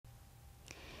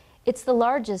It's the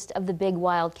largest of the big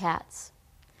wild cats,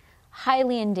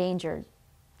 highly endangered,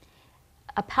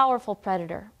 a powerful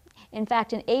predator. In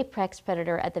fact, an apex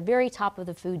predator at the very top of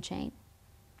the food chain.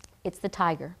 It's the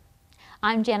tiger.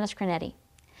 I'm Janice Creneti.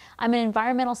 I'm an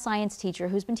environmental science teacher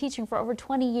who's been teaching for over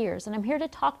 20 years, and I'm here to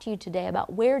talk to you today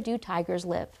about where do tigers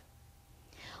live.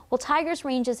 Well, tigers'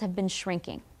 ranges have been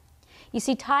shrinking. You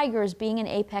see, tigers, being an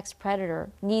apex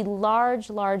predator, need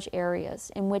large areas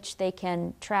in which they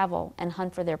can travel and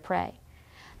hunt for their prey.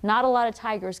 Not a lot of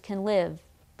tigers can live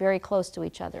very close to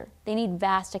each other. They need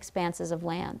vast expanses of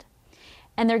land.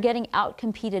 And they're getting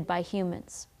outcompeted by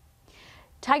humans.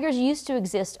 Tigers used to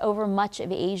exist over much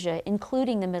of Asia,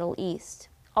 including the Middle East,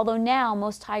 although now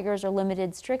most tigers are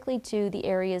limited strictly to the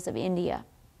areas of India.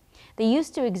 They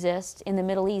used to exist in the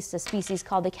Middle East, a species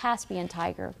called the Caspian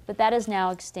tiger, but that is now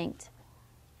extinct.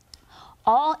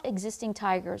 All existing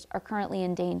tigers are currently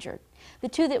endangered. The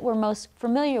two that we're most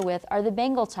familiar with are the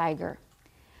Bengal tiger,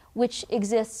 which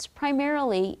exists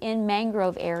primarily in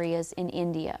mangrove areas in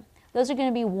India. Those are going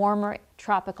to be warmer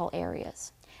tropical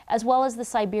areas, as well as the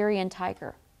Siberian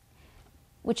tiger,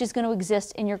 which is going to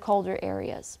exist in your colder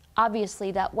areas.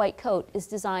 Obviously, that white coat is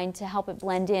designed to help it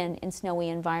blend in snowy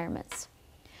environments.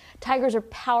 Tigers are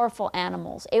powerful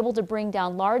animals, able to bring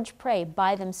down large prey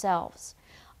by themselves.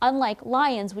 Unlike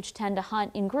lions, which tend to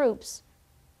hunt in groups,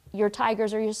 your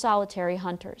tigers are your solitary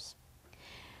hunters.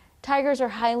 Tigers are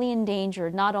highly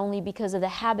endangered, not only because of the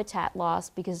habitat loss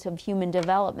because of human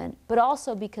development, but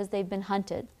also because they've been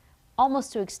hunted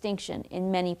almost to extinction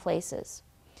in many places.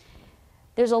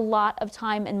 There's a lot of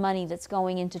time and money that's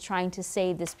going into trying to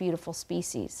save this beautiful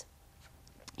species.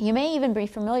 You may even be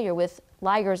familiar with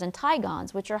ligers and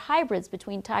tigons, which are hybrids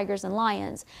between tigers and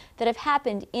lions that have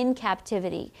happened in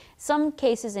captivity. Some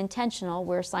cases intentional,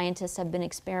 where scientists have been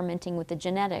experimenting with the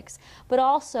genetics, but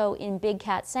also in big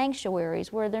cat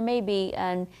sanctuaries where there may be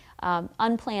an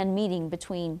unplanned meeting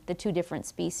between the two different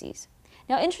species.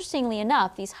 Now, interestingly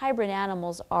enough, these hybrid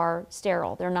animals are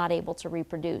sterile. They're not able to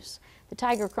reproduce. The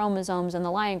tiger chromosomes and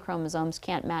the lion chromosomes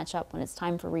can't match up when it's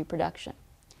time for reproduction.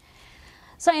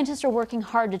 Scientists are working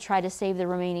hard to try to save the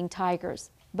remaining tigers,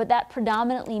 but that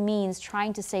predominantly means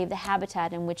trying to save the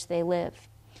habitat in which they live.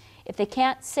 If they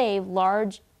can't save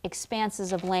large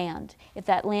expanses of land, if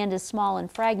that land is small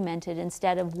and fragmented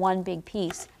instead of one big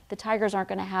piece, the tigers aren't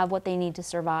going to have what they need to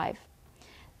survive.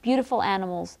 Beautiful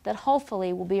animals that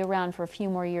hopefully will be around for a few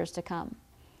more years to come.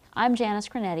 I'm Janice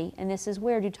Creneti, and this is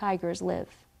Where Do Tigers Live?